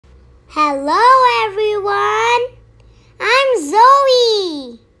Hello everyone, I'm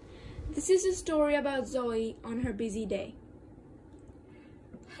Zoe. This is a story about Zoe on her busy day.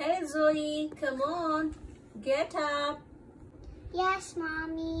 Hey Zoe, come on, get up. Yes,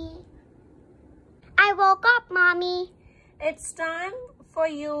 Mommy. I woke up, Mommy. It's time for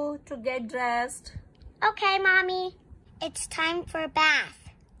you to get dressed. Okay, Mommy. It's time for a bath.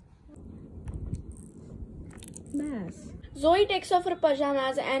 Zoe takes off her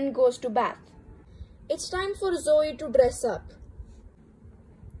pajamas and goes to bath. It's time for Zoe to dress up.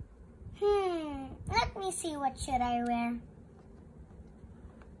 Let me see, what should I wear?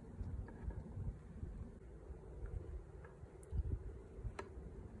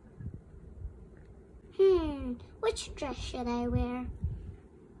 Which dress should I wear?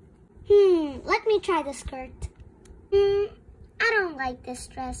 Let me try the skirt. I don't like this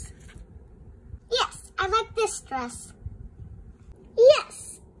dress. Yes, I like this dress.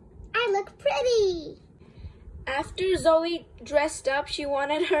 Yes, I look pretty. After Zoe dressed up, she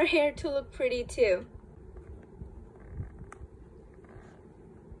wanted her hair to look pretty too.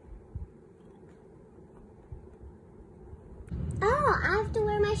 Oh, I have to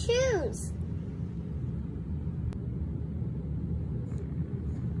wear my shoes.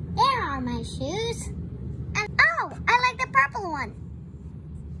 There are my shoes. And oh, I like the purple one.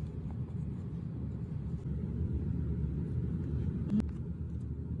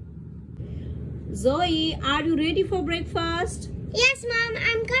 Zoe, are you ready for breakfast? Yes, Mom,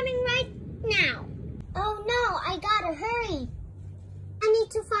 I'm coming right now. Oh no, I gotta hurry. I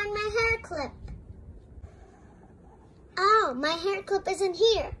need to find my hair clip. Oh, my hair clip isn't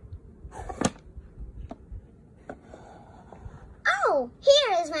here. Oh,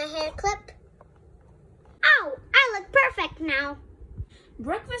 here is my hair clip. Oh, I look perfect now.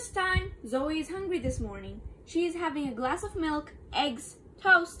 Breakfast time! Zoe is hungry this morning. She is having a glass of milk, eggs,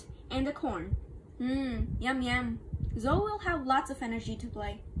 toast, and a corn. Yum yum. Zoe will have lots of energy to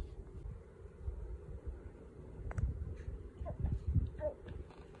play.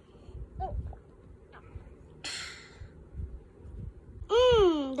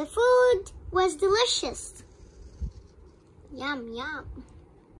 The food was delicious. Yum, yum.